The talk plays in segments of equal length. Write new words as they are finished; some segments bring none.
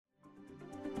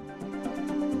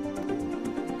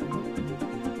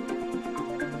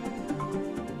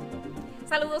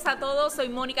Saludos a todos, soy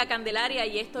Mónica Candelaria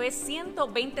y esto es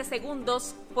 120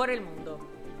 segundos por el mundo.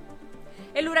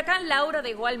 El huracán Laura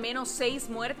dejó al menos 6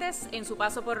 muertes en su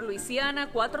paso por Luisiana.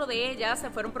 4 de ellas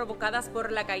fueron provocadas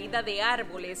por la caída de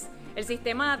árboles. El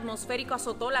sistema atmosférico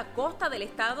azotó la costa del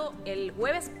estado el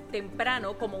jueves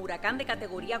temprano como huracán de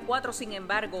categoría 4, sin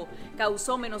embargo,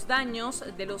 causó menos daños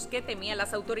de los que temían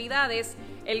las autoridades.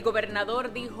 El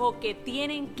gobernador dijo que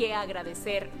tienen que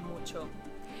agradecer mucho.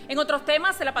 En otros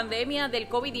temas, la pandemia del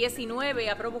COVID-19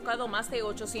 ha provocado más de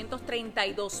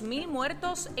 832,000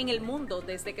 muertos en el mundo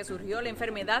desde que surgió la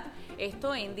enfermedad.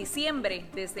 Esto en diciembre.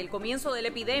 Desde el comienzo de la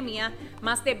epidemia,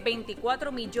 más de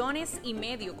 24,5 millones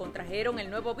contrajeron el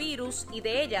nuevo virus y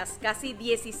de ellas casi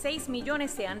 16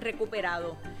 millones se han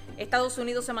recuperado. Estados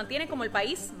Unidos se mantiene como el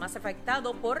país más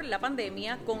afectado por la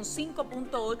pandemia, con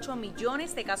 5,8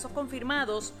 millones de casos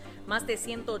confirmados, más de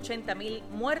 180,000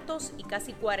 muertos y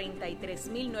casi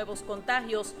 43,000 nuevos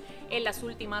contagios en las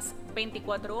últimas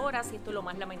 24 horas. Y esto es lo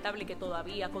más lamentable, que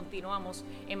todavía continuamos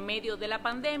en medio de la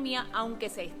pandemia, aunque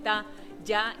se está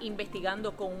ya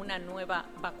investigando con una nueva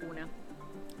vacuna.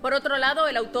 Por otro lado,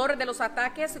 el autor de los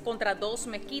ataques contra 2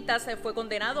 mezquitas fue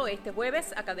condenado este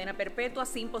jueves a cadena perpetua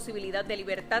sin posibilidad de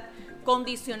libertad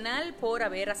condicional por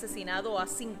haber asesinado a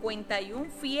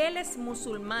 51 fieles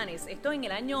musulmanes. Esto en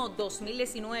el año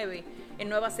 2019 en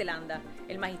Nueva Zelanda.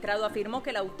 El magistrado afirmó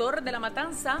que el autor de la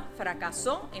matanza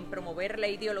fracasó en promover la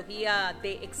ideología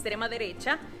de extrema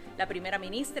derecha. La primera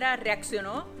ministra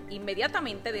reaccionó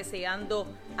inmediatamente deseando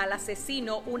al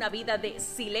asesino una vida de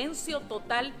silencio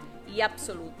total y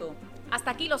absoluto.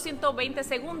 Hasta aquí los 120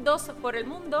 segundos por el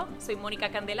mundo. Soy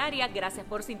Mónica Candelaria. Gracias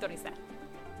por sintonizar.